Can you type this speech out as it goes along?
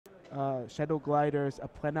Shadow Gliders, a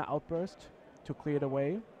Planner Outburst to clear the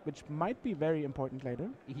way, which might be very important later.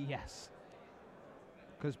 Yes.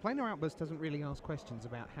 Because Planar Outburst doesn't really ask questions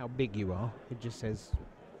about how big you are. It just says,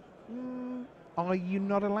 are you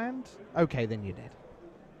not a land? Okay, then you're dead.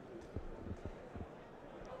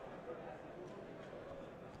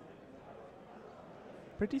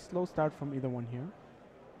 Pretty slow start from either one here.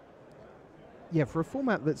 Yeah, for a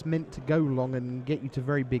format that's meant to go long and get you to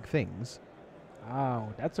very big things. Oh,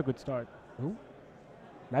 that's a good start. Ooh.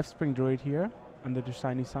 Lifespring Druid here under the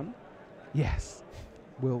shiny sun. Yes.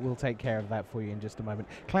 We'll take care of that for you in just a moment.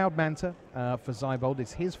 Cloud Manta for Seibold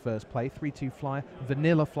is his first play. 3/2 flyer.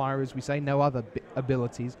 Vanilla flyer, as we say. No other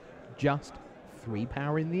abilities. Just 3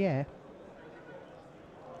 power in the air.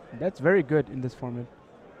 That's very good in this format.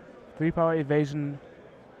 3 power evasion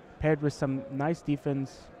paired with some nice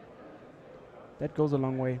defense. That goes a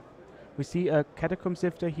long way. We see a Catacomb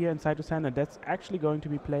Sifter here in Saito's hand, and that's actually going to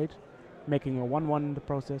be played, making a 1/1 in the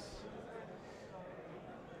process.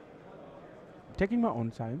 Taking my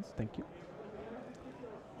own science, thank you.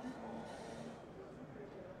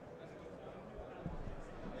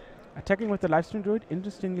 Attacking with the Lifestream Druid.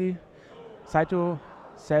 Interestingly, Saito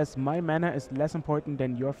says my mana is less important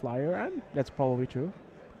than your flyer, and that's probably true.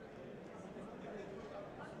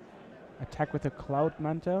 Attack with a Cloud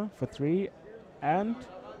Manta for 3, and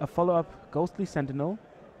a follow-up Ghostly Sentinel.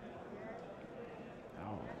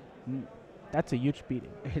 Oh, that's a huge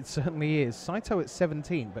beating. It certainly is. Saito at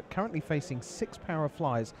 17, but currently facing 6 power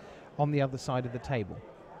flyers on the other side of the table.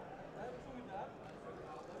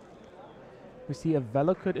 We see a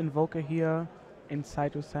Valakut Invoker here in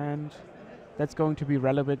Saito's hand. That's going to be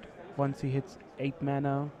relevant once he hits 8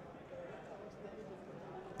 mana.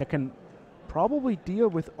 That can probably deal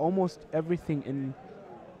with almost everything in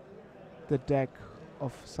the deck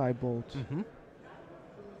of Seibold.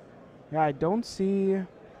 Yeah, I don't see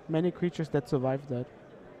many creatures that survive that.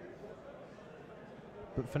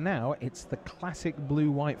 But for now, it's the classic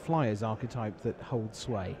blue-white flyers archetype that holds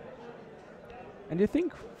sway. And you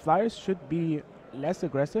think flyers should be less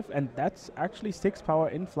aggressive, and that's actually 6 power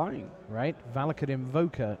in flying. Right, Valakut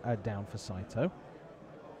Invoker down for Saito.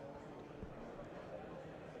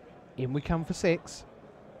 In we come for 6.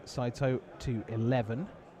 Saito to 11.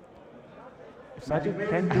 If Saito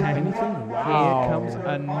can't do anything, wow. Here comes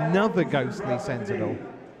another Ghostly Sentinel.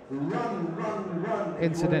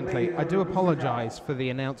 Incidentally, I do apologise for the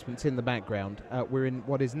announcements in the background. We're in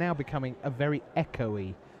what is now becoming a very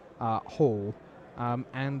echoey hall,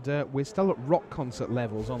 and we're still at rock concert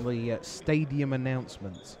levels on the stadium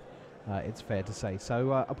announcements, it's fair to say.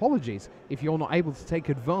 So apologies if you're not able to take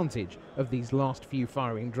advantage of these last few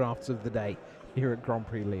firing drafts of the day here at Grand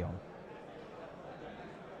Prix Lyon.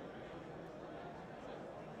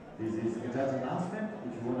 This is a judge announcement.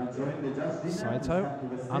 If you want to join the judge dinner, Saito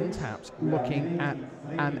untapped, looking at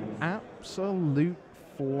an absolute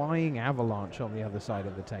flying avalanche on the other side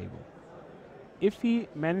of the table. If he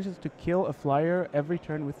manages to kill a flyer every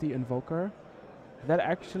turn with the Invoker, that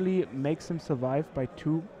actually makes him survive by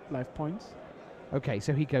 2 life points. Okay,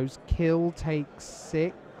 so he goes kill, take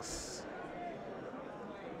 6.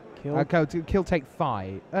 Kill, Kill, take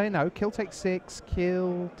 5. No, kill, take 6.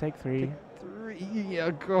 Kill, take 3. Take 3.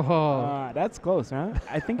 Yeah, God. That's close, huh?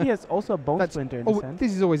 I think he has also a Bone Splinter in his hand.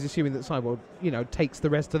 This is always assuming that Seibold, takes the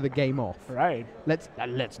rest of the game off. Right.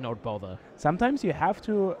 Let's not bother. Sometimes you have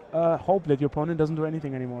to hope that your opponent doesn't do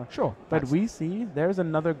anything anymore. Sure. But we see there's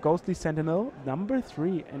another Ghostly Sentinel, number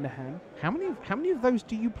 3 in the hand. How many of those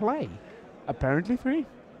do you play? Apparently 3.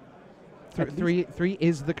 Three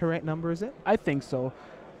is the correct number, is it? I think so.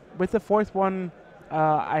 With the 4th one,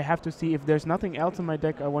 I have to see if there's nothing else in my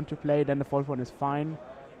deck I want to play, then the 4th one is fine.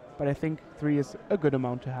 But I think 3 is a good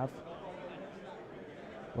amount to have.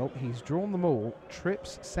 Well, he's drawn them all.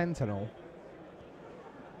 Trips Sentinel.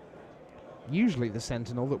 Usually the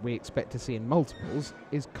Sentinel that we expect to see in multiples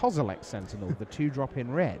is Kozilek Sentinel, the 2-drop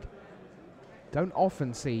in red. Don't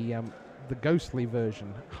often see the ghostly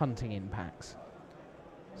version hunting in packs.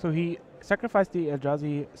 So he sacrificed the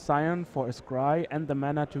Eldrazi Scion for a Scry and the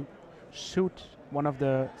mana to shoot one of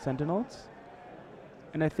the Sentinels.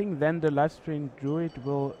 And I think then the Lifestream Druid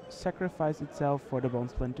will sacrifice itself for the Bone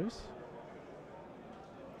Splinters.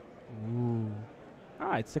 Ooh.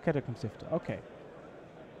 Ah, it's the Catacomb Sifter. Okay.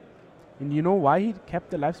 And you know why he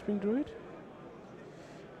kept the Lifestream Druid?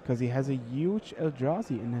 Because he has a huge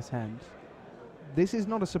Eldrazi in his hand. This is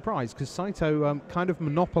not a surprise, because Saito kind of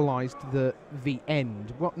monopolized the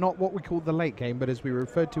end. Well, not what we call the late game, but as we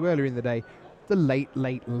referred to earlier in the day, the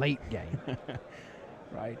late game.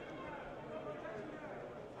 Right.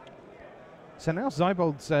 So now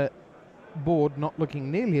Seibold's board not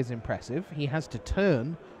looking nearly as impressive. He has to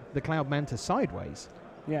turn the Cloud Manta sideways.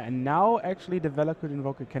 Yeah, and now actually the Valakut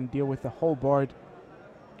Invoker can deal with the whole board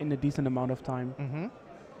in a decent amount of time. Mm-hmm.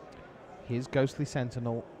 Here's Ghostly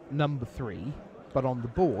Sentinel number 3, but on the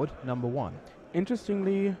board, number 1.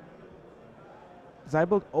 Interestingly,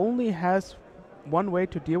 Seibold only has one way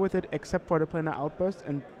to deal with it except for the planar outburst,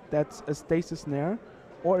 and that's a Stasis Snare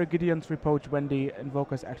or a Gideon's Reproach when the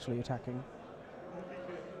Invoker is actually attacking.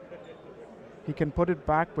 He can put it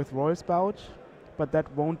back with Royal Spout, but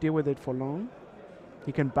that won't deal with it for long.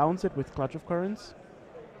 He can bounce it with Clutch of Currents,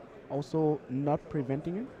 also not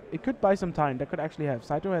preventing it. It could buy some time. That could actually have.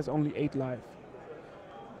 Saito has only 8 life.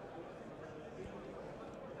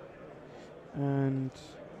 And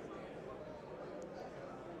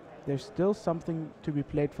there's still something to be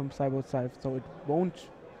played from Seibold's side, so it won't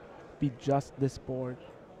be just this board.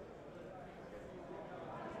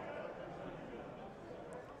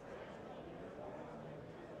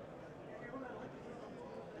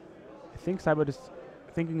 I think Seibold is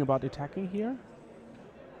thinking about attacking here.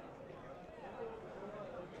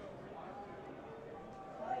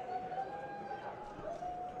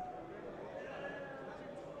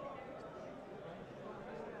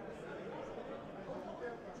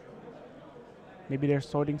 Maybe they're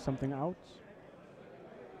sorting something out.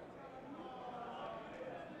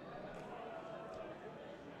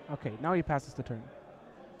 Okay, now he passes the turn.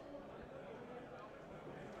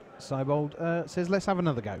 Seibold says, let's have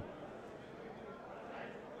another go.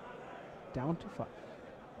 Down to 5.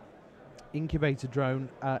 Incubator Drone,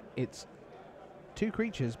 it's 2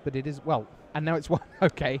 creatures, but it is, well, and now it's 1.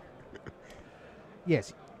 Okay.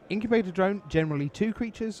 Yes, Incubator Drone, generally 2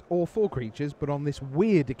 creatures or 4 creatures, but on this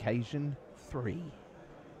weird occasion, 3.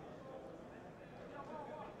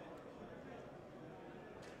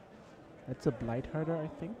 That's a Blight Herder, I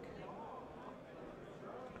think.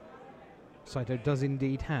 Saito does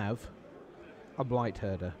indeed have a Blight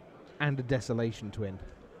Herder and a Desolation Twin.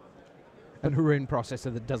 And a Rune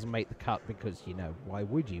Processor that doesn't make the cut because, you know, why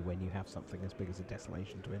would you when you have something as big as a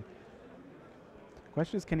Desolation Twin?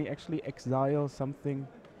 Question is, can he actually exile something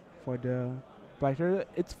for the Blight Herder?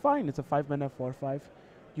 It's fine. It's a 5 mana 4/5.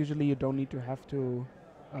 Usually you don't need to have to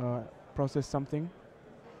process something.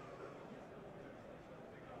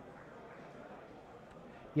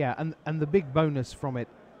 Yeah, and the big bonus from it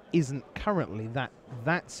isn't currently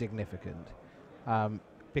that significant,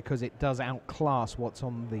 because it does outclass what's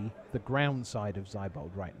on the ground side of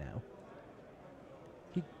Seibold right now.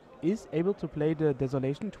 He is able to play the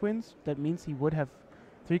Desolation Twins. That means he would have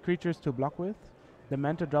 3 creatures to block with. The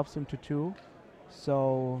Manta drops him to 2,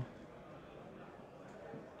 so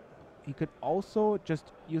he could also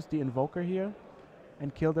just use the Invoker here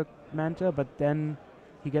and kill the Manta, but then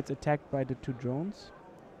he gets attacked by the 2 drones,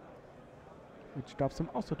 which drops him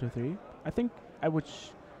also to 3. I think I would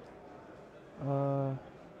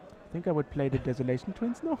play the Desolation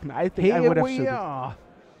Twins. No, I think I would have Here we are.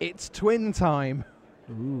 It's twin time.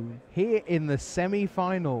 Ooh. Here in the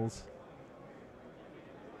semi-finals.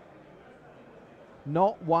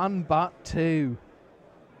 Not 1 but 2.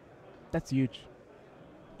 That's huge.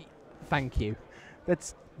 Thank you.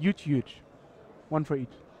 That's huge, huge. 1 for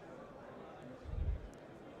each.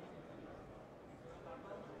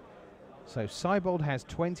 So Seibold has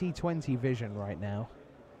 20/20 vision right now,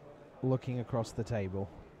 looking across the table.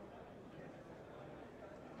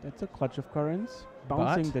 That's a Clutch of Currents.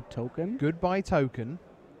 Bouncing But the token. Goodbye token.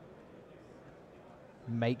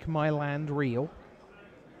 Make my land real.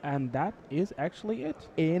 And that is actually it.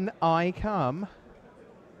 In I come.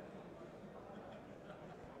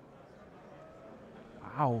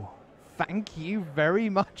 Wow. Thank you very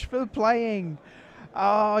much for playing.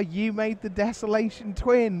 Oh, you made the Desolation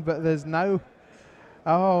Twin, but there's no...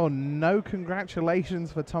 Oh, no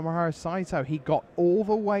congratulations for Tomoharu Saito. He got all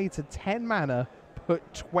the way to 10 mana, put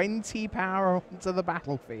 20 power onto the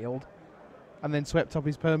battlefield, and then swept up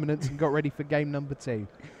his permanents and got ready for game number 2.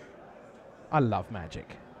 I love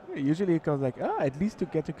Magic. Usually it goes like, at least to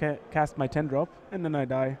get to cast my 10 drop, and then I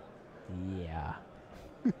die. Yeah.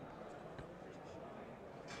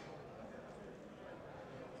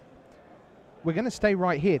 We're going to stay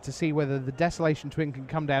right here to see whether the Desolation Twin can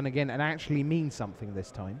come down again and actually mean something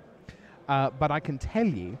this time. But I can tell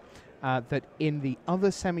you that in the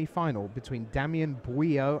other semi-final between Damien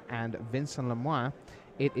Bouillot and Vincent Lemoine,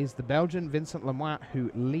 it is the Belgian Vincent Lemoine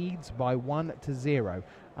who leads by 1-0.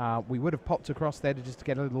 We would have popped across there to just to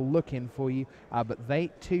get a little look in for you, but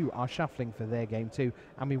they too are shuffling for their game too,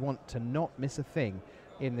 and we want to not miss a thing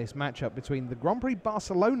in this matchup between the Grand Prix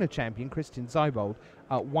Barcelona champion, Christian Seibold,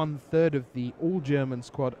 1/3 of the all-German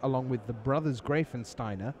squad, along with the brothers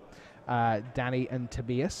Greifensteiner, Danny and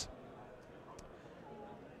Tobias,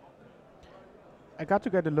 I got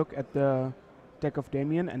to get a look at the deck of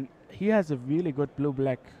Damien, and he has a really good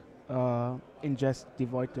blue-black ingest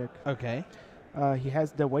devoid deck. Okay. He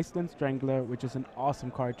has the Wasteland Strangler, which is an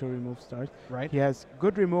awesome card to remove stars. Right. He has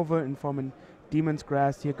good removal in form in Demon's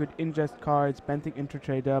Grasp. He had good ingest cards, Bending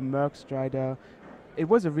Intertrader, Merc Strider. It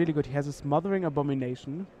was a really good. He has a Smothering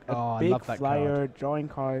Abomination, a I big love that flyer, card. drawing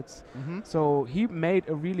cards. Mm-hmm. So he made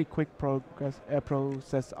a really quick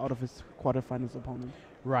process out of his quarterfinals opponent.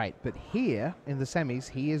 Right, but here in the semis,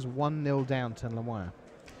 he is 1-0 down to Lemoyne.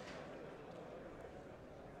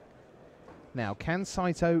 Now, can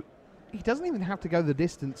Saito... He doesn't even have to go the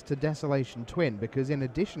distance to Desolation Twin, because in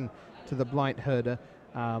addition to the Blight Herder,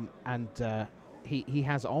 he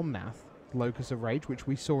has Omnath, Locus of Rage, which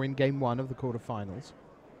we saw in Game 1 of the quarterfinals,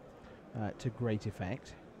 to great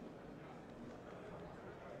effect.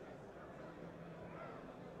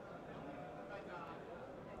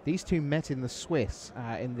 These two met in the Swiss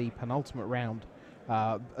in the penultimate round,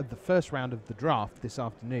 of the first round of the draft this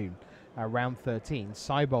afternoon, round 13.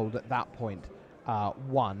 Seibold at that point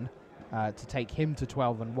won to take him to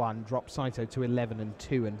 12-1, drop Saito to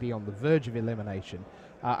 11-2, and be on the verge of elimination.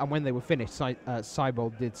 And when they were finished,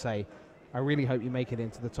 Seibold did say, "I really hope you make it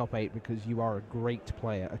into the top 8 because you are a great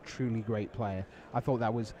player, a truly great player." I thought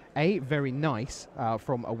that was very nice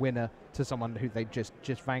from a winner to someone who they just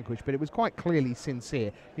vanquished, but it was quite clearly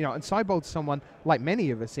sincere. You know, and Seibold's someone, like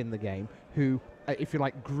many of us in the game, who, if you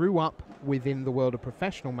like, grew up within the world of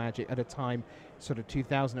professional Magic at a time, sort of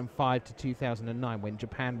 2005 to 2009, when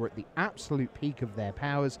Japan were at the absolute peak of their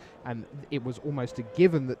powers, and it was almost a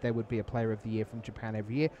given that there would be a Player of the Year from Japan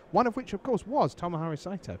every year, one of which, of course, was Tomoharu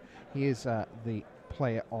Saito. He is the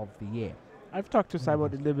Player of the Year. I've talked to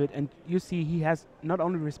Seibold a little bit, and you see he has not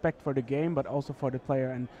only respect for the game, but also for the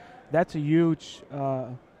player, and that's a huge,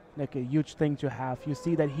 like a huge thing to have. You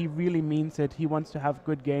see that he really means it. He wants to have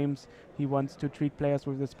good games. He wants to treat players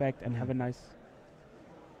with respect and have a nice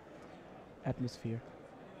atmosphere.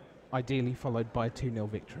 Ideally followed by a 2-0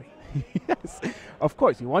 victory. Yes, of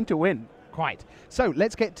course, you want to win. Quite. So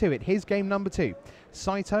let's get to it. Here's game number 2.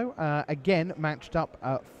 Saito again matched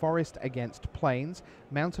up Forest against Plains.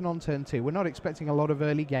 Mountain on turn 2. We're not expecting a lot of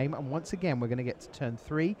early game, and once again we're going to get to turn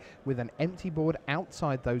 3 with an empty board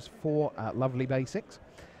outside those 4 lovely basics.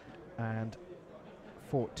 And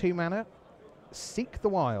for 2 mana, Seek the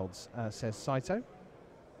Wilds, says Saito.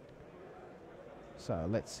 So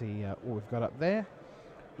let's see what we've got up there.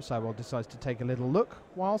 Seibold decides to take a little look,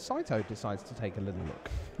 while Saito decides to take a little look.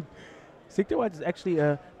 Seek the Wilds is actually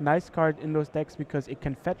a nice card in those decks because it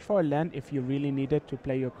can fetch for a land if you really need it to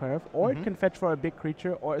play your curve, or it can fetch for a big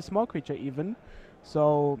creature or a small creature even.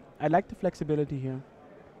 So I like the flexibility here.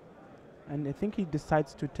 And I think he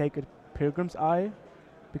decides to take a Pilgrim's Eye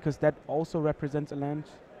because that also represents a land.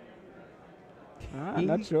 I'm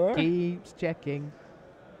not sure. Keeps checking.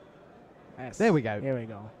 Yes. There we go. There we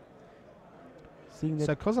go. Seeing that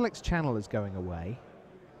So Kozilek's Channel is going away.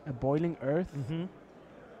 a Boiling Earth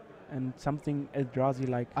and something Eldrazi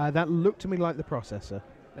like. That looked to me like the processor.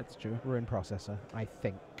 That's true. Ruin processor, I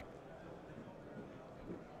think.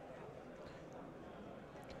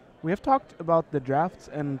 We have talked about the drafts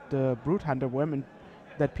and the Brute Hunter Worm, and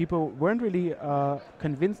that people weren't really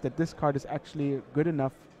convinced that this card is actually good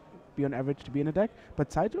enough beyond average to be in a deck.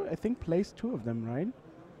 But Saito, I think, plays 2 of them, right?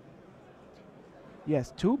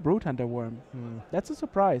 Yes, 2 Brute Hunter Worm. That's a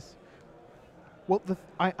surprise. Well,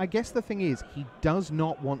 I guess the thing is, he does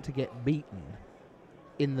not want to get beaten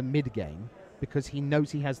in the mid-game because he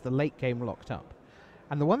knows he has the late game locked up.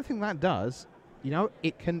 And the one thing that does, you know,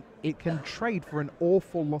 it can trade for an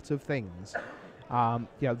awful lot of things, you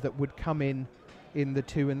know, that would come in the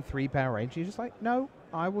 2 and 3 power range. He's just like, no,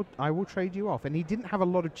 I will trade you off. And he didn't have a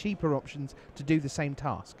lot of cheaper options to do the same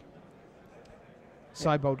task.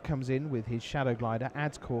 Seibold comes in with his Shadow Glider,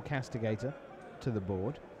 adds Core Castigator to the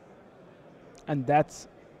board. And that's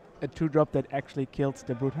a 2-drop that actually kills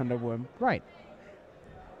the Brute Hunter Worm. Right.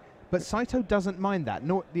 But Saito doesn't mind that.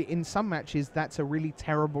 In some matches, that's a really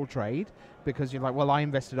terrible trade because you're like, well, I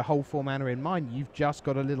invested a whole 4 mana in mine. You've just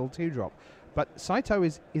got a little 2-drop. But Saito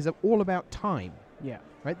is all about time. Yeah.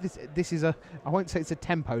 Right. This is I won't say it's a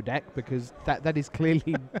tempo deck because that is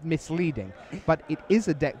clearly misleading. But it is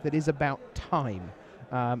a deck that is about time.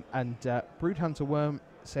 And Brute Hunter Worm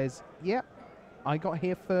says, "Yep, I got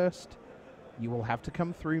here first. You will have to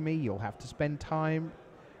come through me. You'll have to spend time,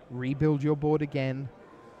 rebuild your board again."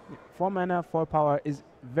 4 mana, 4 power is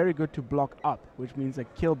very good to block up, which means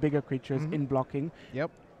like kill bigger creatures in blocking.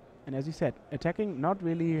 Yep. And as you said, attacking not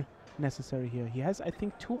really necessary here. He has, I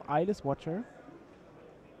think, 2 Eyeless Watcher,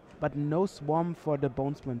 but no Swarm for the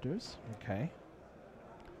Bone Splinters. Okay.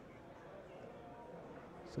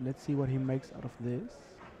 So let's see what he makes out of this.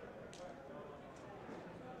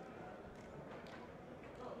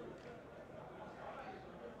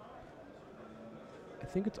 I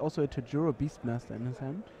think it's also a Tajuro Beastmaster in his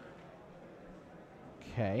hand.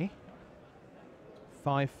 Okay.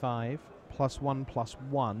 5/5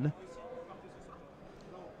 +1/+1.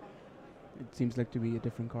 It seems like to be a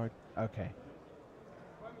different card. Okay.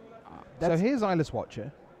 So That's here's Eyeless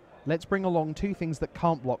Watcher. Let's bring along two things that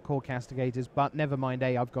can't block Core Castigators, but never mind,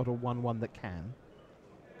 I've got a 1/1 that can.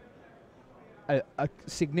 A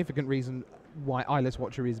significant reason why Eyeless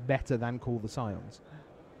Watcher is better than Call the Scions.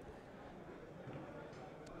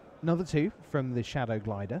 Another 2 from the Shadow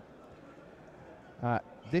Glider.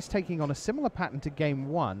 This taking on a similar pattern to Game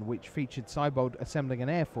 1, which featured Seibold assembling an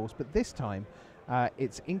Air Force, but this time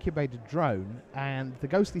it's Incubated Drone and the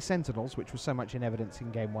Ghostly Sentinels, which was so much in evidence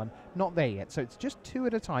in Game 1, not there yet. So it's just 2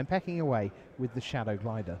 at a time, pecking away with the Shadow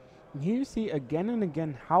Glider. Here you see again and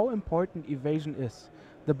again how important evasion is.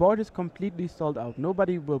 The board is completely stalled out.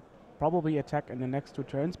 Nobody will probably attack in the next 2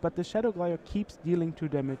 turns, but the Shadow Glider keeps dealing 2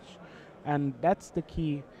 damage, and that's the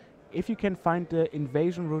key. If you can find the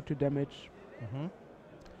invasion route to damage.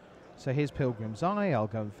 So here's Pilgrim's Eye. I'll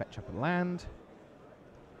go and fetch up a land.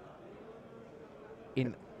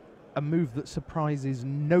 In a move that surprises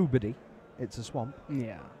nobody, it's a swamp.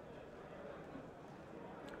 Yeah.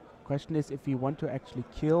 Question is if you want to actually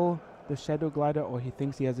kill the Shadow Glider or he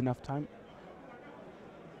thinks he has enough time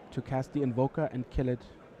to cast the Invoker and kill it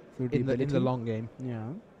through the In the ability. long game.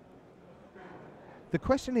 Yeah. The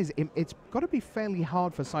question is, it's got to be fairly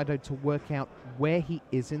hard for Saito to work out where he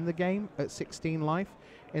is in the game at 16 life,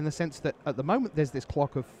 in the sense that at the moment there's this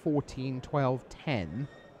clock of 14, 12, 10,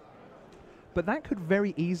 but that could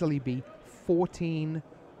very easily be 14,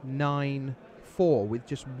 9, 4 with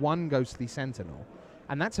just 1 Ghostly Sentinel,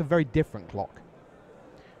 and that's a very different clock.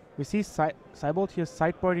 We see Seibold here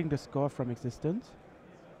sideboarding the score from existence.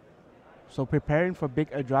 So preparing for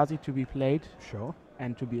big Eldrazi to be played Sure.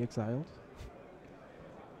 and to be exiled.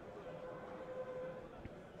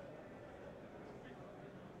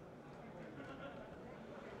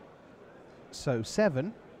 So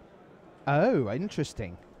 7. Oh,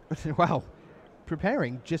 interesting. Well,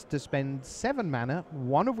 preparing just to spend 7 mana,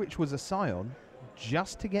 1 of which was a Scion,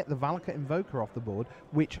 just to get the Valakut Invoker off the board,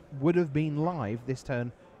 which would have been live this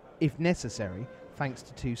turn, if necessary, thanks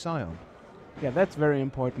to 2 Scion. Yeah, that's very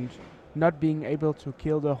important. Not being able to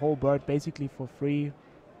kill the whole bird basically for free.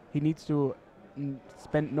 He needs to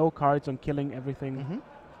spend no cards on killing everything.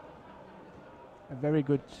 A very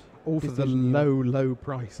good All for the decision here. low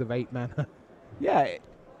price of 8 mana. Yeah,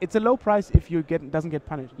 it's a low price if you doesn't get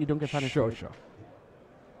punished. You don't get punished. Sure, for it. sure.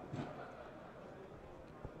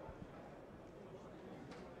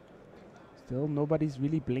 Still, nobody's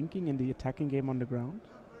really blinking in the attacking game on the ground.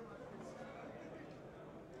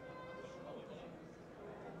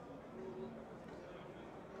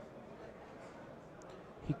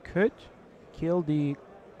 He could kill the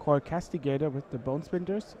Core Castigator with the Bone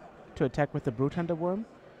Splinters to attack with the Brute Hunter Worm,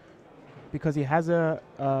 because he has a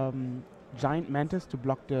Giant Mantis to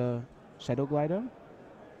block the Shadow Glider.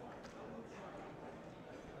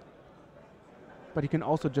 But he can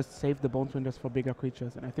also just save the Bone Splinters for bigger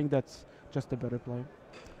creatures, and I think that's just a better play.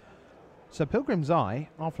 So Pilgrim's Eye,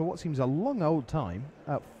 after what seems a long old time,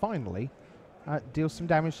 finally deals some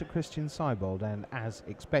damage to Christian Seibold, and as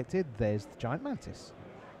expected, there's the Giant Mantis.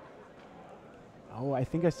 Oh, I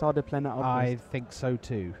think I saw the planner outburst. I think so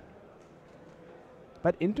too.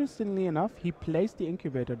 But interestingly enough, he plays the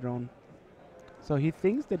Incubator Drone. So he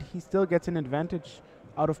thinks that he still gets an advantage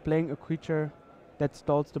out of playing a creature that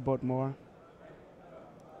stalls the board more.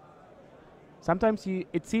 Sometimes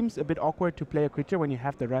it seems a bit awkward to play a creature when you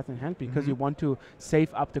have the Wrath in hand, because you want to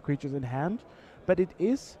save up the creatures in hand. But it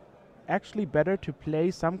is actually better to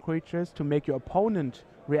play some creatures to make your opponent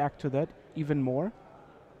react to that even more.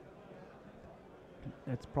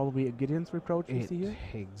 That's probably a Gideon's Reproach we see here.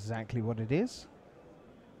 Exactly what it is.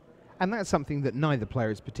 And that's something that neither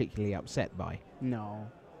player is particularly upset by. No.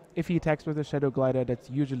 If he attacks with a Shadow Glider, that's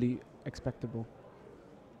usually expectable.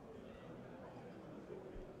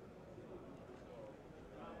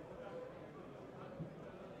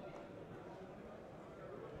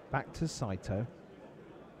 Back to Saito,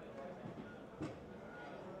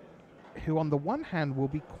 who on the one hand will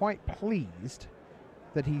be quite pleased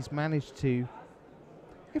that he's managed to,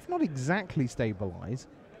 if not exactly stabilize,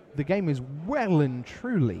 the game is well and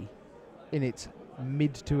truly in its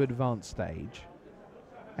mid to advanced stage,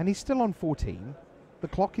 and he's still on 14. The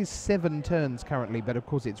clock is 7 turns currently, but of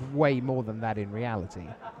course it's way more than that in reality.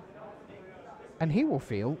 And he will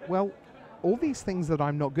feel, well, all these things that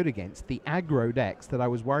I'm not good against, the aggro decks that I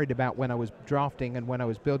was worried about when I was drafting and when I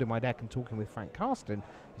was building my deck and talking with Frank Carsten,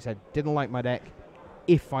 he said, didn't like my deck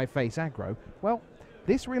if I face aggro. Well,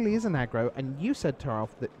 this really is an aggro, and you said, Taralf,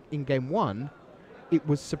 that in game 1, it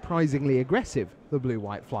was surprisingly aggressive, the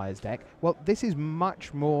Blue-White Flyers deck. Well, this is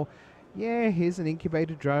much more, yeah, here's an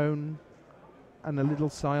incubator drone and a little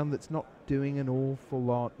Scion that's not doing an awful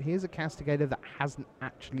lot. Here's a Castigator that hasn't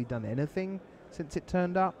actually done anything since it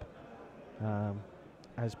turned up.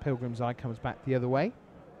 As Pilgrim's Eye comes back the other way,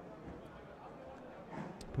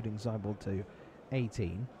 putting Seibold to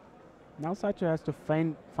 18. Now Saito has to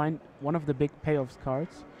find one of the big payoffs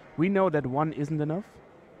cards. We know that 1 isn't enough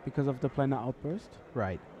because of the planar outburst.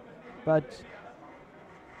 Right. But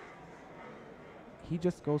he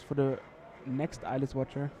just goes for the next Eyeless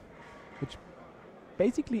Watcher, which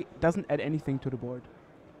basically doesn't add anything to the board.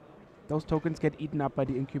 Those tokens get eaten up by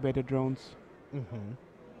the incubator drones. Mm-hmm.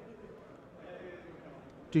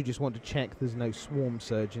 Do just want to check there's no Swarm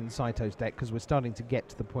Surge in Saito's deck, because we're starting to get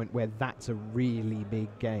to the point where that's a really big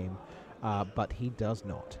game, but he does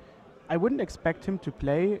not. I wouldn't expect him to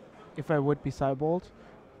play if I would be Seibold.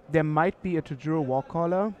 There might be a Tajuro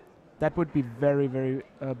Warcaller. That would be very, very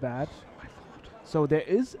bad. My lord. So there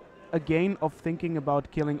is a gain of thinking about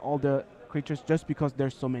killing all the creatures just because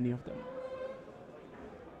there's so many of them.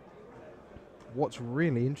 What's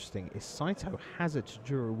really interesting is Saito has a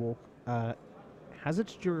Tajuro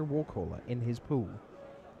Warcaller in his pool,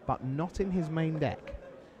 but not in his main deck.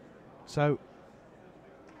 So,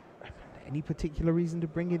 any particular reason to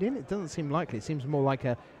bring it in? It doesn't seem likely. It seems more like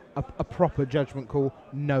a proper judgment call.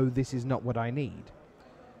 No, this is not what I need.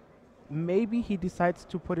 Maybe he decides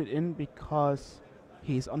to put it in because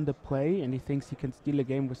he's on the play and he thinks he can steal a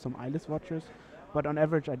game with some Eyeless Watchers. But on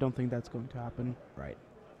average, I don't think that's going to happen. Right.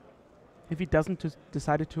 If he doesn't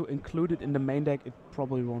decide to include it in the main deck, it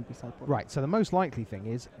probably won't be Sideboard. Right, so the most likely thing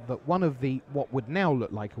is that one of the, what would now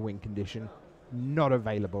look like a win condition, not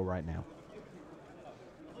available right now.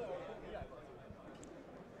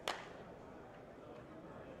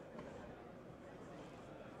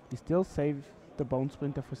 He still saves the Bone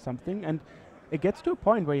Splinter for something, and it gets to a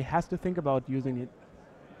point where he has to think about using it.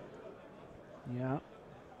 Yeah.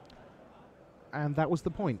 And that was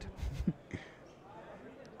the point.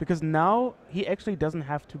 Because now he actually doesn't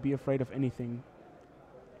have to be afraid of anything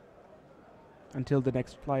until the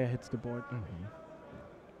next flyer hits the board. Mm-hmm.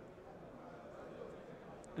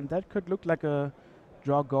 And that could look like a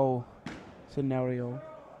draw-go scenario.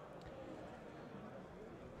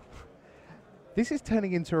 This is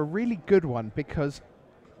turning into a really good one because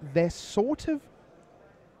they're sort of...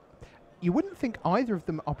 You wouldn't think either of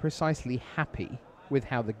them are precisely happy with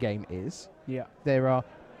how the game is. Yeah. There are...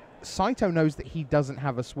 Saito knows that he doesn't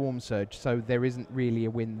have a Swarm Surge, so there isn't really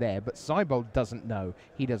a win there. But Seibold doesn't know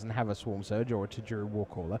he doesn't have a Swarm Surge or a Tajuro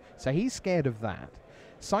Warcaller, so he's scared of that.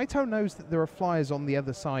 Saito knows that there are flyers on the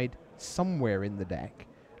other side somewhere in the deck,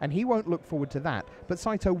 and he won't look forward to that. But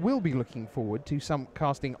Saito will be looking forward to some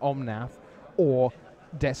casting Omnath or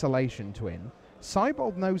Desolation Twin.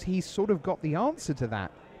 Seibold knows he's sort of got the answer to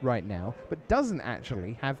that right now, but doesn't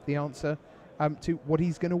actually have the answer to what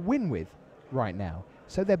he's going to win with right now.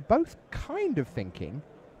 So they're both kind of thinking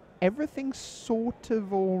everything's sort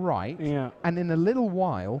of all right, and in a little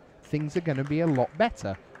while, things are going to be a lot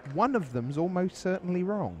better. One of them's almost certainly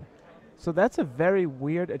wrong. So that's a very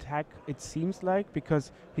weird attack, it seems like,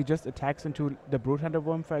 because he just attacks into the Brood Hunter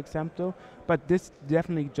Worm, for example. But this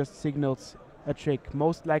definitely just signals a trick,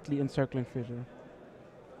 most likely Encircling Fissure.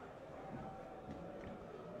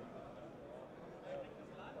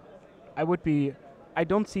 I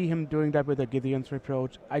don't see him doing that with a Gideon's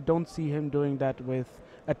Reproach. I don't see him doing that with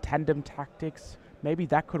a Tandem Tactics. Maybe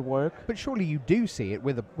that could work. But surely you do see it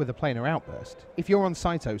with a planar outburst. If you're on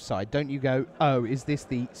Saito's side, don't you go, oh, is this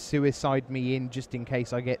the suicide me in just in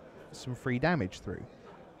case I get some free damage through?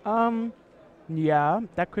 Yeah,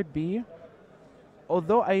 that could be.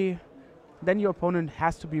 Although then your opponent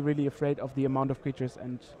has to be really afraid of the amount of creatures,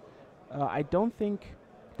 and I don't think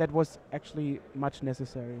that was actually much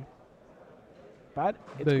necessary. But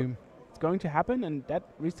Boom. It's going to happen, and that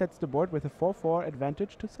resets the board with a 4-4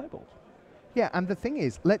 advantage to Seibold. Yeah, and the thing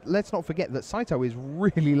is, let's not forget that Saito is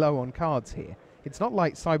really low on cards here. It's not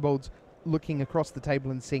like Seibold's looking across the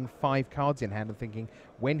table and seeing 5 cards in hand and thinking,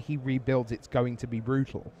 when he rebuilds, it's going to be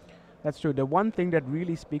brutal. That's true. The one thing that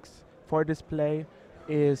really speaks for this play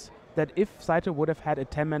is that if Saito would have had a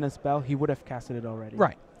 10-mana spell, he would have casted it already.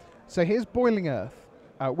 Right. So here's Boiling Earth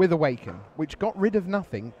with Awaken, which got rid of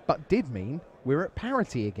nothing, but did mean we're at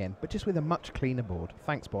parity again, but just with a much cleaner board.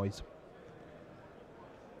 Thanks, boys.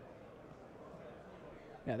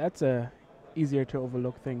 Yeah, that's a easier to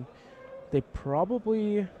overlook thing. They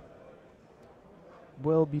probably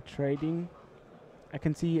will be trading. I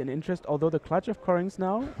can see an interest, although the clutch of coins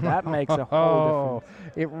now, that makes a whole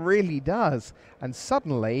difference. It really does. And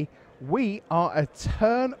suddenly, we are a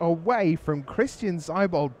turn away from Christian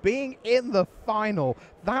Seibold being in the final.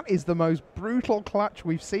 That is the most brutal clutch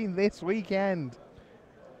we've seen this weekend.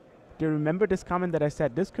 Do you remember this comment that I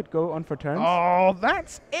said this could go on for turns? Oh,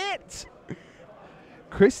 that's it!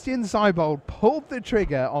 Christian Seibold pulled the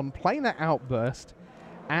trigger on Planar Outburst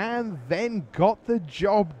and then got the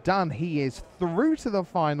job done. He is through to the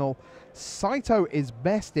final. Saito is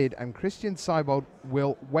bested, and Christian Seibold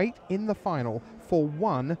will wait in the final for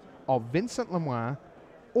one of Vincent Lemoine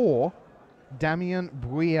or Damien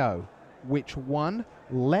Bouillot. Which one?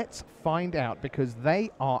 Let's find out, because they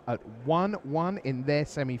are at 1-1 in their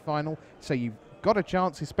semi-final. So you've got a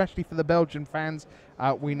chance, especially for the Belgian fans.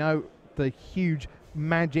 We know the huge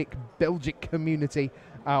magic Belgic community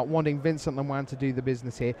wanting Vincent Lemoine to do the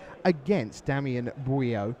business here against Damien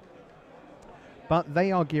Bouillot. But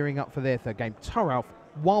they are gearing up for their third game. Toralf,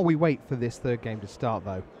 while we wait for this third game to start,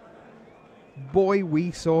 though, boy,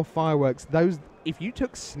 we saw fireworks. Those, if you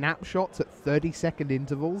took snapshots at 30-second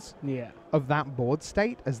intervals of that board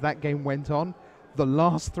state as that game went on, the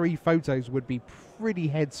last 3 photos would be pretty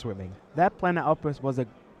head-swimming. That Planar Outburst was an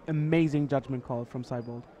amazing judgment call from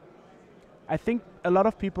Seibold. I think a lot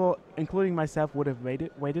of people, including myself, would have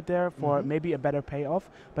waited there for maybe a better payoff,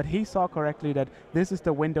 but he saw correctly that this is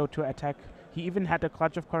the window to attack. He even had a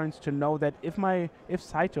clutch of currents to know that if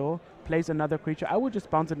Saito plays another creature, I would just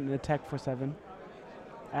bounce it and attack for 7.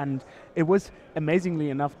 And it was, amazingly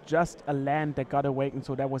enough, just a land that got awakened,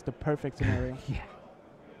 so that was the perfect scenario. Yeah.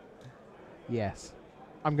 Yes.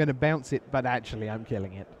 I'm going to bounce it, but actually I'm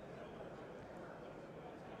killing it.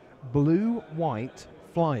 Blue-white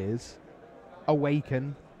flyers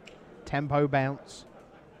awaken, tempo bounce,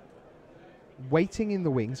 waiting in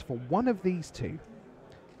the wings for one of these two.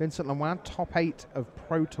 Vincent Lemoine, top 8 of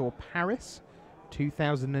Pro Tour Paris,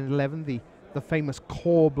 2011, the famous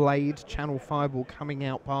Core Blade Channel Fireball coming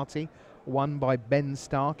out party, won by Ben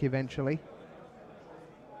Stark eventually.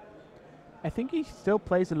 I think he still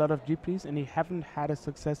plays a lot of GPs, and he haven't had a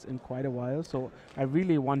success in quite a while, so I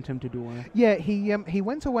really want him to do well. Yeah, he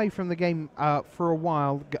went away from the game for a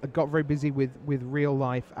while, got very busy with real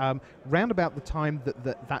life. Round about the time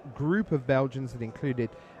that group of Belgians that included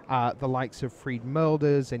the likes of Fried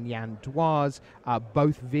Mulders and Jan Dwars,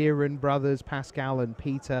 both Viren brothers, Pascal and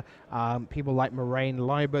Peter, people like Moraine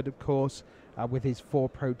Leibert, of course, with his 4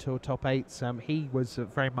 Pro Tour top 8s. He was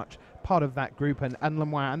very much part of that group, and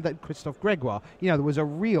Lemoine, and then Christophe Gregoire. You know,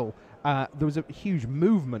 there was a huge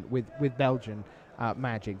movement with Belgian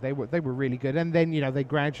Magic. They were really good, and then they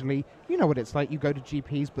gradually, you know what it's like. You go to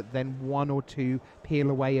GPs, but then 1 or 2 peel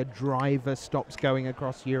away. A driver stops going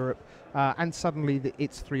across Europe, and suddenly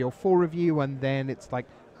it's 3 or 4 of you, and then it's like,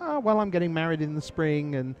 oh well, I'm getting married in the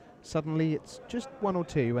spring, and suddenly it's just 1 or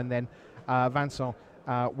 2, and then Vincent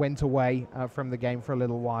went away from the game for a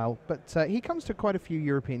little while, but he comes to quite a few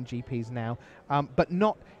European GPs now, but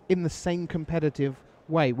not in the same competitive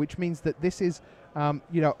way, which means that this is,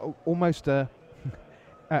 almost a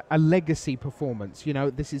legacy performance.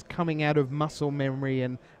 This is coming out of muscle memory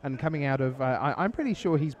and coming out of, I'm pretty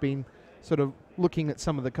sure he's been sort of looking at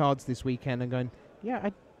some of the cards this weekend and going, yeah,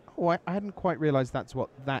 I hadn't quite realized that's what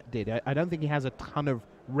that did. I don't think he has a ton of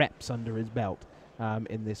reps under his belt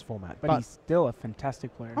in this format. But he's still a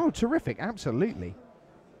fantastic player. Oh, terrific, absolutely.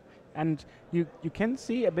 And you can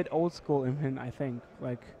see a bit old school in him, I think.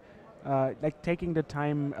 Like taking the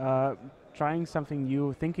time, trying something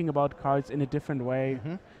new, thinking about cards in a different way.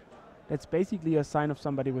 That's basically a sign of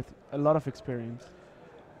somebody with a lot of experience.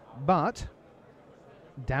 But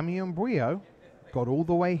Damien Bouillot got all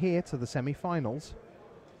the way here to the semi-finals,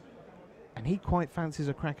 and he quite fancies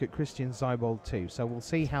a crack at Christian Seibold too. So we'll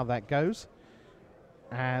see how that goes,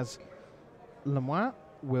 as Lemoine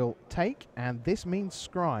will take, and this means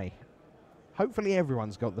scry. Hopefully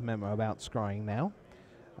everyone's got the memo about scrying now,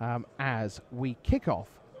 as we kick off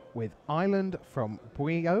with Island from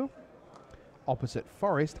Bouillot, opposite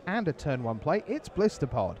Forest, and a turn 1 play. It's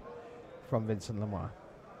Blisterpod from Vincent Lemoine.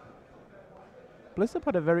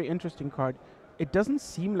 Blisterpod, a very interesting card. It doesn't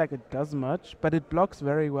seem like it does much, but it blocks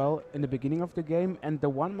very well in the beginning of the game, and the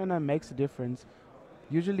 1 mana makes a difference.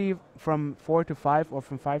 Usually from 4 to 5 or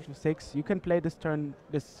from 5 to 6, you can play this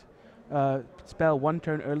spell 1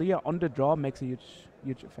 turn earlier. On the draw makes a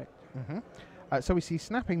huge effect. So we see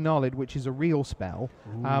Snapping Gnarlid, which is a real spell,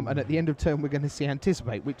 and at the end of turn we're going to see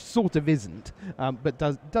Anticipate, which sort of isn't, but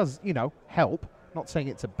does help. Not saying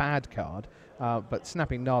it's a bad card, but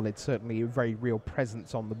Snapping Gnarlid certainly a very real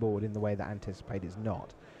presence on the board in the way that Anticipate is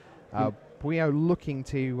not. Bouillot looking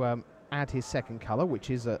to add his second colour, which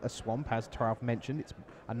is a swamp, as Taraf mentioned. It's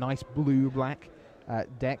a nice blue-black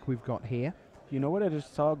deck we've got here. You know what I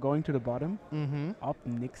just saw going to the bottom? Mm-hmm. Up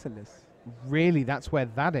Nixilis. Really, that's where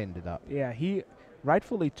that ended up. Yeah, he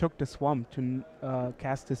rightfully took the swamp to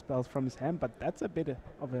cast his spells from his hand, but that's a bit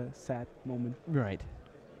of a sad moment. Right.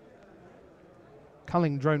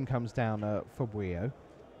 Culling Drone comes down for Bouillot.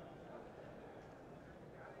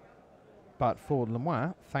 But for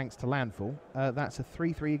Lemoine, thanks to Landfall, that's a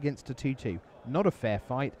 3-3 against a 2-2. Not a fair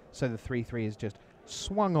fight, so the 3-3 is just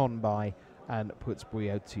swung on by and puts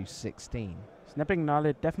Bouillot to 16. Snapping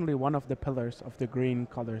Gnarly, definitely one of the pillars of the green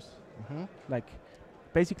colors. Mm-hmm. Like,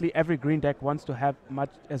 basically every green deck wants to have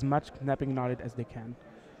as much Snapping Gnarly as they can.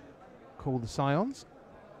 Call the Scions.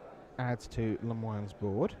 Adds to Lemoine's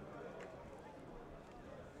board.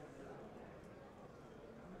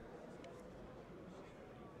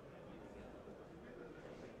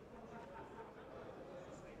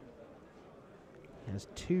 He has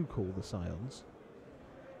 2 Call the Scions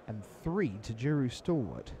and 3 to Juru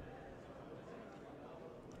Stalwart.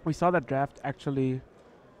 We saw that draft actually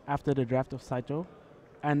after the draft of Saito,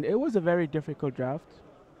 and it was a very difficult draft.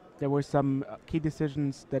 There were some key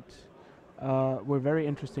decisions that were very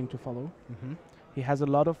interesting to follow. Mm-hmm. He has a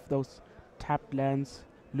lot of those tapped lands,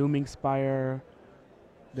 Looming Spire.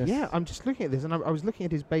 Yeah, I'm just looking at this, and I was looking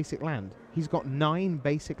at his basic land. He's got 9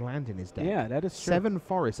 basic land in his deck. Yeah, that is true. 7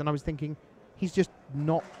 forests, and I was thinking he's just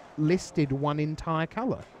not listed one entire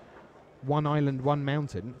colour. 1 island, 1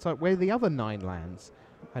 mountain. It's like, where are the other 9 lands?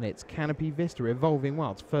 And it's Canopy Vista, Evolving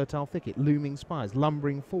Wilds, Fertile Thicket, Looming Spires,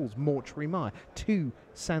 Lumbering Falls, Mortuary Mire, 2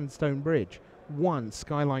 Sandstone Bridge, 1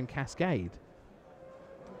 Skyline Cascade.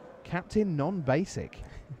 Captain non-basic.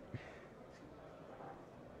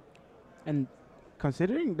 And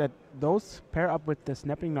considering that those pair up with the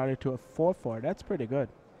Snapping Gnarly to a 4-4, that's pretty good.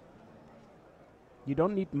 You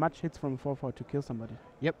don't need much hits from a 4-4 to kill somebody.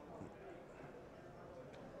 Yep.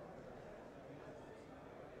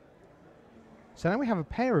 So now we have a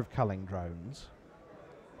pair of culling drones,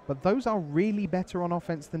 but those are really better on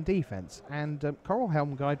offense than defense. And Coral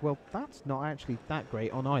Helm Guide, well, that's not actually that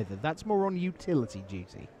great on either. That's more on utility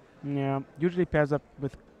duty. Yeah, usually pairs up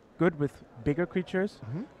with good with bigger creatures,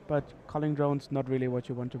 Mm-hmm. but Culling Drone's not really what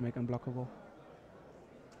you want to make unblockable.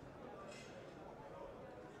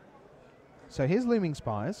 So here's Looming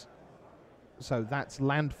Spires. So that's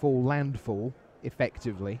landfall,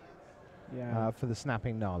 effectively, Yeah. for the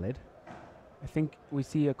Snapping Gnarlid. I think we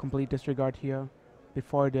see a complete disregard here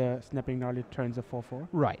before the Snapping Gnarly turns a 4-4.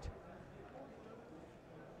 Right.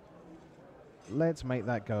 Let's make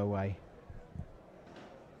that go away.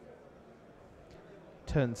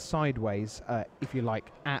 Turn sideways, if you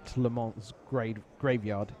like, at Lamont's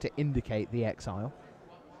graveyard to indicate the exile.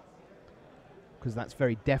 Because that's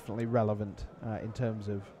very definitely relevant in terms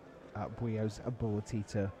of Bouillot's ability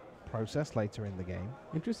to process later in the game.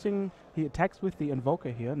 Interesting, he attacks with the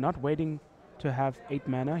Invoker here, not waiting to have 8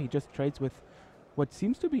 mana. He just trades with what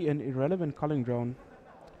seems to be an irrelevant Culling Drone.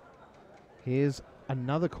 Here's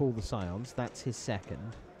another Call the Scions. That's his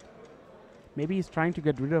second. Maybe he's trying to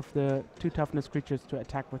get rid of the 2 toughness creatures to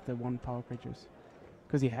attack with the 1 power creatures.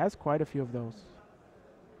 Because he has quite a few of those.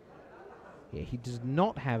 Yeah, he does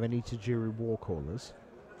not have any Tajuru Warcallers.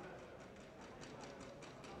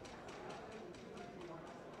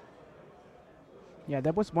 Yeah,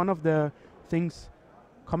 that was one of the things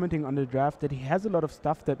commenting on the draft, that he has a lot of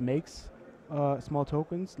stuff that makes small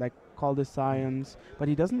tokens, like Call the Scions, but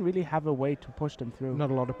he doesn't really have a way to push them through.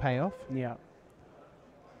 Not a lot of payoff. Yeah.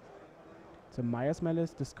 So Maya's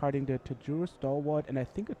Malice, discarding the Tajuru Stalwart, and I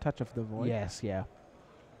think a Touch of the Void. Yes, yeah.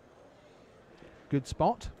 Good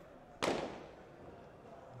spot.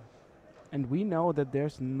 And we know that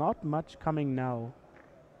there's not much coming now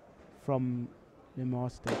from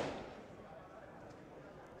Lemor's deck.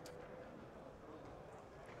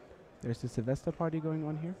 There's a Sylvester party going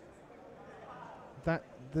on here.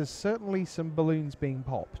 There's certainly some balloons being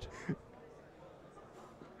popped.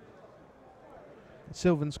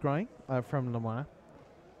 Sylvan Scry from Lemoine,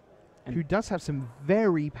 who does have some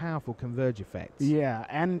very powerful converge effects. Yeah,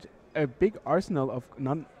 and a big arsenal of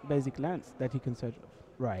non-basic lands that he can search with.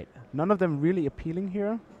 Right. None of them really appealing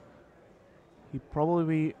here. He'd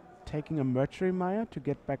probably be taking a Mortuary Mire to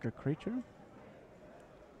get back a creature.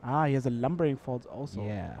 Ah, he has a Lumbering Falls also.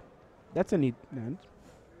 Yeah. That's a neat land.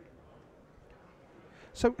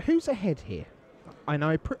 So who's ahead here? And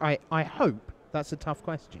I hope that's a tough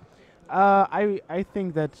question. I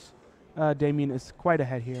think that Damien is quite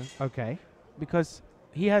ahead here. Okay. Because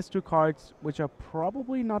he has 2 cards which are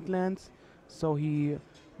probably not lands, so he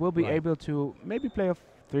will be Right. able to maybe play a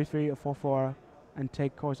 3-3, a 4-4, and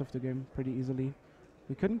take course of the game pretty easily.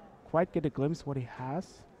 We couldn't quite get a glimpse what he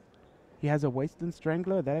has. He has a Wasteland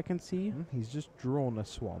Strangler that I can see. He's just drawn a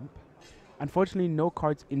swamp. Unfortunately, no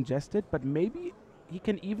cards ingested, but maybe he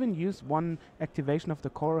can even use one activation of the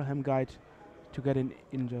Coral Helm Guide to get an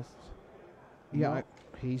ingest. Yeah, No.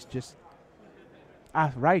 he's just...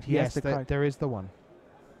 Ah, right, he has yes, the card. there is the one.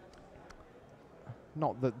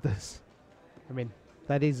 Not that this... I mean,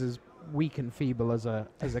 that is as weak and feeble as a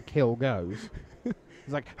kill goes.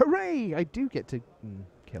 It's like, hooray! I do get to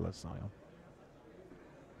kill a Scion.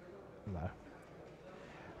 No.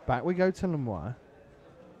 Back we go to Lemoire.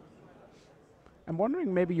 I'm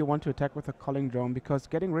wondering maybe you want to attack with a Culling Drone, because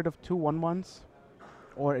getting rid of 2 1/1s,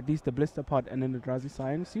 or at least the Blister Pod and then the Eldrazi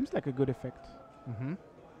Scion, seems like a good effect.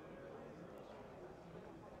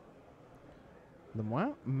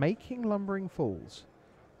 Lemoire making Lumbering Falls,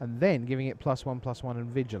 and then giving it +1/+1 and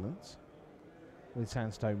Vigilance with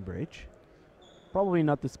Sandstone Bridge. Probably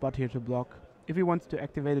not the spot here to block. If he wants to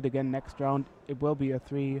activate it again next round, it will be a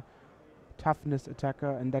 3 toughness attacker,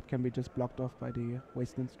 and that can be just blocked off by the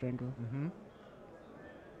Wasteland Strangler.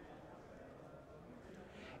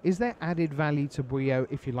 Is there added value to Buio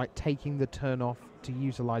if you like taking the turn off to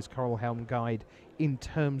utilize Coral Helm Guide in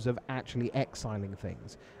terms of actually exiling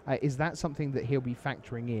things? Is that something that he'll be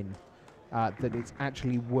factoring in? That it's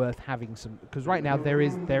actually worth having some, because right now there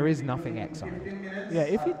is nothing exiled. Yeah,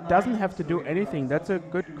 if he doesn't have to do anything, that's a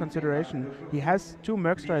good consideration. He has 2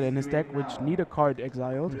 Mercstrider in his deck which need a card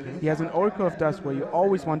exiled. He has an Oracle of Dust where you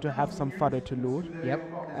always want to have some fodder to loot. Yep.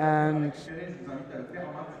 And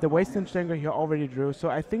the Wasteland Strangler he already drew, so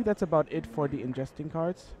I think that's about it for the ingesting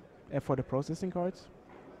cards, for the processing cards.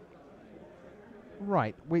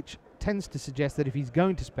 Right, which tends to suggest that if he's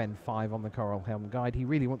going to spend 5 on the Coral Helm Guide, he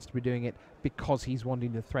really wants to be doing it because he's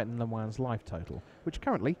wanting to threaten Lemoine's life total, which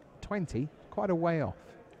currently 20, quite a way off.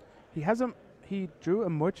 He drew a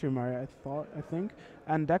Mortuary, I think,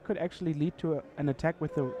 and that could actually lead to an attack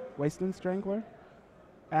with the Wasteland Strangler,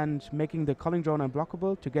 and making the Culling Drone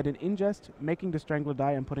unblockable to get an ingest, making the Strangler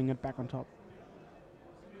die and putting it back on top.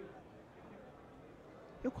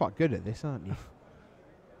 You're quite good at this, aren't you?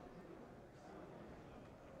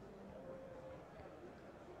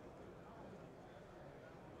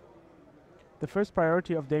 The first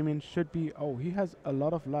priority of Damien should be... Oh, he has a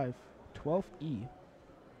lot of life. 12E.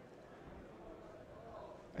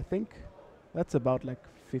 I think that's about like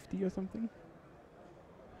 50 or something.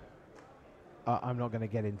 I'm not going to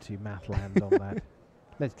get into math land on that.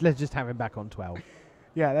 Let's just have him back on 12.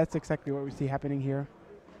 Yeah, that's exactly what we see happening here.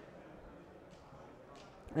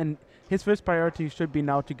 And his first priority should be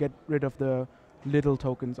now to get rid of the little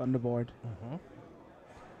tokens on the board.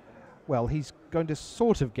 Well, he's going to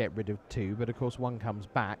sort of get rid of 2, but of course 1 comes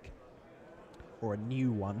back, or a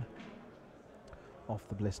new one, off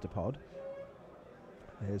the Blister Pod.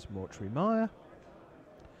 There's Mortuary Mire.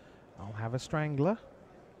 I'll have a Strangler.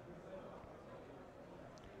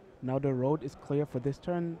 Now the road is clear for this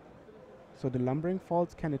turn, so the Lumbering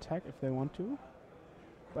Falls can attack if they want to,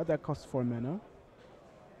 but that costs 4 mana.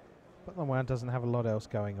 But Lemoine doesn't have a lot else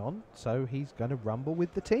going on, so he's going to rumble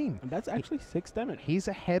with the team. And that's actually 6 damage. He's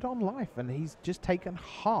ahead on life, and he's just taken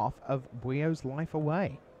half of Buio's life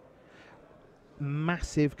away.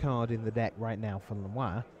 Massive card in the deck right now for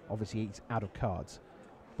Lemoine. Obviously, he's out of cards.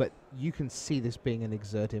 But you can see this being an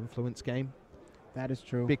Exert Influence game. That is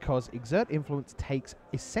true. Because Exert Influence takes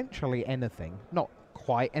essentially anything. Not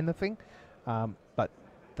quite anything, but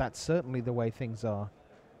that's certainly the way things are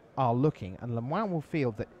looking. And Lemoine will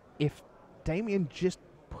feel that if Damien just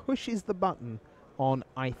pushes the button on,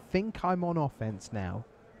 I think I'm on offense now,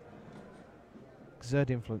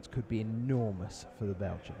 Exert Influence could be enormous for the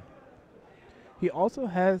Belgian. He also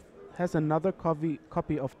has another copy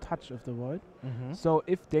of Touch of the Void. So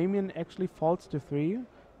if Damien actually falls to 3,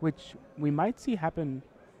 which we might see happen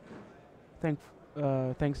thanks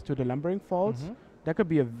to the Lumbering Falls, that could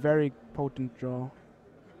be a very potent draw.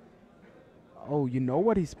 Oh, you know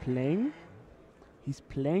what he's playing? He's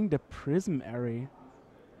playing the Prism Array.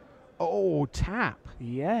 Oh, tap.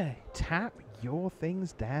 Yeah. Tap your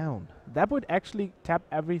things down. That would actually tap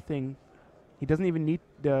everything. He doesn't even need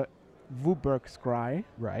the Wooburg Scry.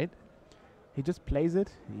 Right. He just plays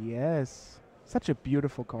it. Yes. Such a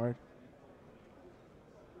beautiful card.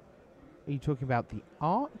 Are you talking about the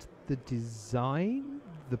art, the design,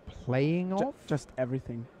 the playing of? Just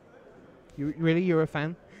everything. You're a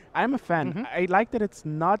fan? I'm a fan. I like that it's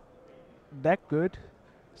not that good,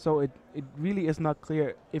 so it really is not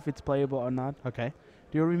clear if it's playable or not. Okay.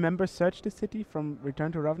 Do you remember Search the City from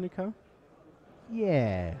Return to Ravnica?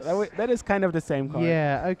 Yes. That is kind of the same card.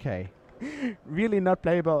 Yeah, okay. really not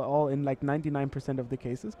playable at all in like 99% of the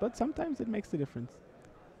cases, but sometimes it makes the difference.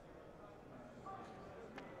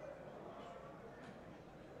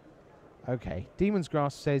 Okay, Demon's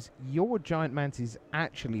Grasp says your Giant Mantis is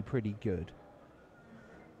actually pretty good.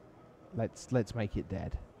 Let's make it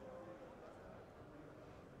dead.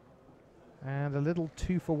 And a little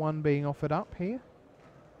 2-for-1 being offered up here,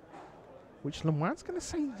 which Lemoine's going to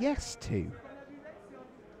say yes to.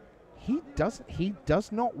 He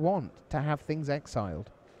does not want to have things exiled.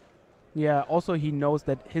 Yeah, also he knows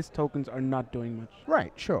that his tokens are not doing much.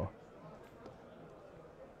 Right, sure.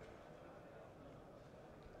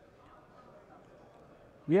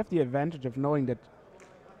 We have the advantage of knowing that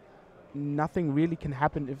nothing really can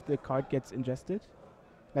happen if the card gets ingested.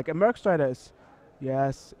 Like a Merc Strider is,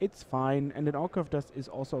 yes, it's fine, and an Orc of Dust is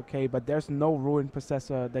also okay, but there's no Ruined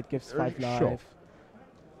Possessor that gives 5 life. Sure.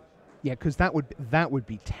 Yeah, because that would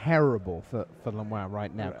be terrible for Lemoine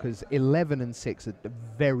right now, because 11 and 6 are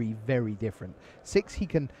very, very different. 6, he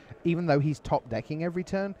can, even though he's top decking every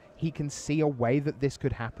turn, he can see a way that this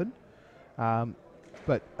could happen.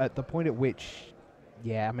 But at the point at which,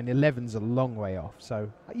 yeah, I mean, 11's a long way off,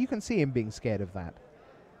 so you can see him being scared of that.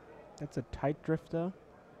 That's a Tide Drifter,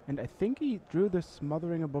 and I think he drew the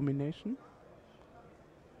Smothering Abomination.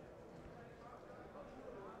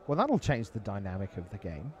 Well, that'll change the dynamic of the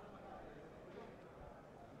game.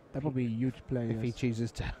 That will be a huge play. If he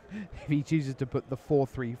chooses to, if he chooses to put the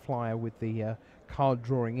 4/3 flyer with the card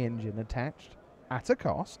drawing engine attached at a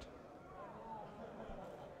cost.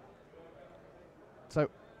 So,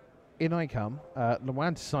 in I come.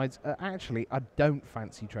 Lemoine decides, actually, I don't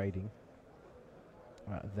fancy trading.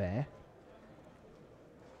 There.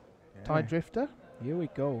 Yeah. Tide Drifter. Here we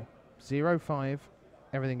go. 0/5.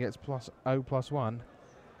 Everything gets +0/+1.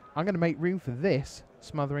 I'm going to make room for this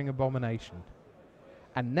Smothering Abomination.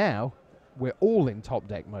 And now, we're all in top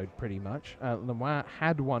deck mode, pretty much. Lemoine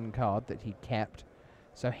had 1 card that he kept.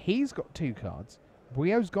 So he's got 2 cards.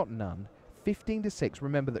 Buio's got none. 15-6.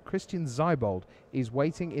 Remember that Christian Seibold is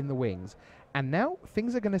waiting in the wings. And now,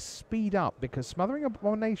 things are going to speed up, because Smothering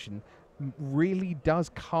Abomination really does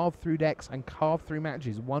carve through decks and carve through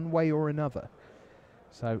matches one way or another.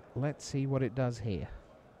 So, let's see what it does here.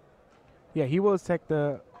 Yeah, he will attack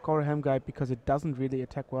the Coralhelm Guide because it doesn't really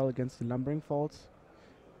attack well against the Lumbering Faults.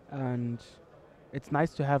 And it's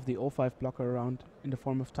nice to have the 0/5 blocker around in the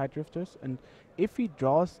form of Tide Drifters. And if he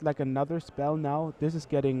draws like another spell now, this is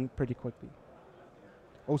getting pretty quickly.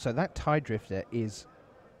 Also, that Tide Drifter is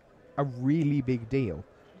a really big deal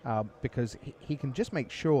because he can just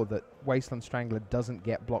make sure that Wasteland Strangler doesn't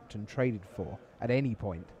get blocked and traded for at any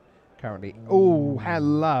point currently. Oh,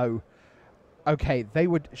 hello. Okay, they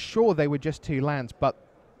were just 2 lands, but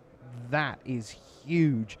that is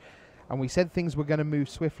huge. And we said things were going to move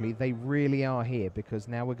swiftly. They really are here, because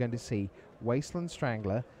now we're going to see Wasteland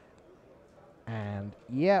Strangler. And,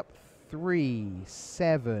 yep, 3,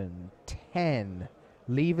 7, 10.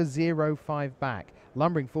 Leave a 0/5 back.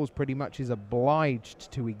 Lumbering Falls pretty much is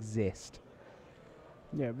obliged to exist.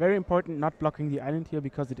 Yeah, very important not blocking the island here,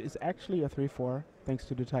 because it is actually a 3/4, thanks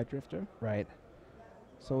to the Tide Drifter. Right.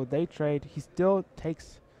 So they trade. He still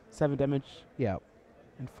takes 7 damage. Yeah.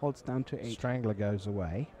 And falls down to 8. Strangler goes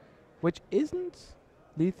away. Which isn't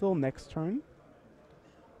lethal next turn,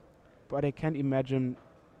 but I can't imagine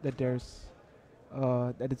that there's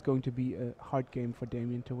that it's going to be a hard game for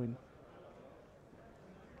Damien to win.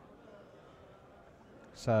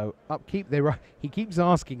 So upkeep, he keeps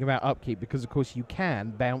asking about upkeep, because of course you can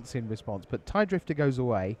bounce in response, but Tide Drifter goes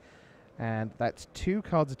away, and that's 2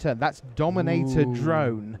 cards a turn. That's Dominator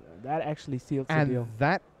Drone. That actually seals the deal. And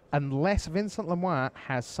that, unless Vincent Lemoine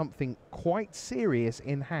has something quite serious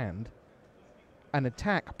in hand, an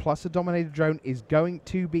attack plus a Dominator Drone is going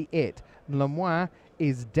to be it. Lemoine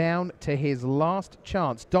is down to his last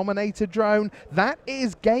chance. Dominator Drone, that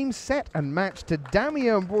is game, set, and match to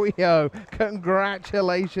Damien Buio.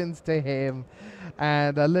 Congratulations to him.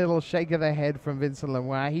 And a little shake of the head from Vincent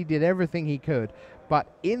Lemoine. He did everything he could. But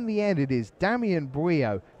in the end, it is Damien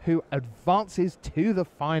Buio who advances to the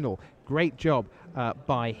final. Great job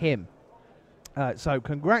by him. So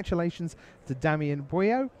congratulations to Damien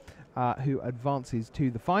Buio, who advances to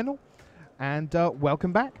the final. And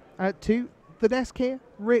welcome back to the desk here.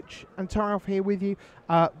 Rich and Taralf here with you.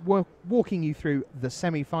 We're walking you through the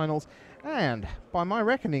semi-finals. And by my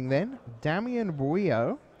reckoning then, Damien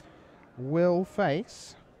Buio will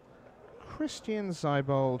face Christian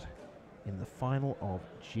Seibold in the final of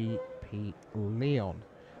GP Lyon.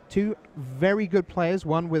 2 very good players,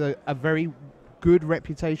 one with a very good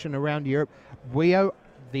reputation around Europe. Buio,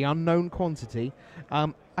 the unknown quantity.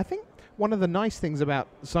 I think one of the nice things about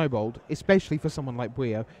Seibold, especially for someone like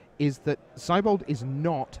Bouillot, is that Seibold is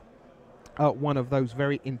not one of those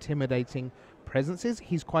very intimidating presences.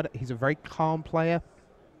 He's a very calm player,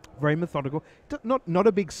 very methodical. Not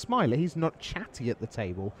a big smiler. He's not chatty at the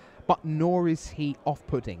table, but nor is he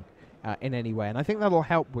off-putting in any way. And I think that'll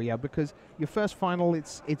help Bouillot, because your first final,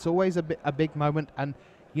 it's always a big moment, and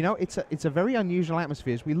you know it's a very unusual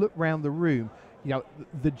atmosphere. As we look around the room, you know,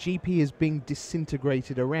 the GP is being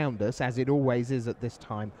disintegrated around us, as it always is at this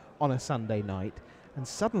time on a Sunday night, and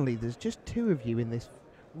suddenly there's just two of you in this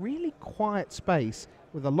really quiet space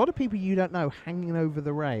with a lot of people you don't know hanging over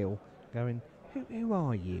the rail going, who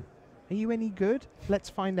are you? Are you any good? Let's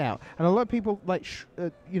find out. And a lot of people, like,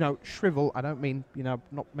 shrivel. I don't mean,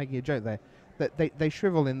 not making a joke there. That they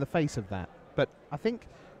shrivel in the face of that. But I think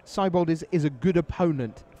Seibold is a good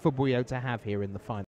opponent for Bouillot to have here in the final.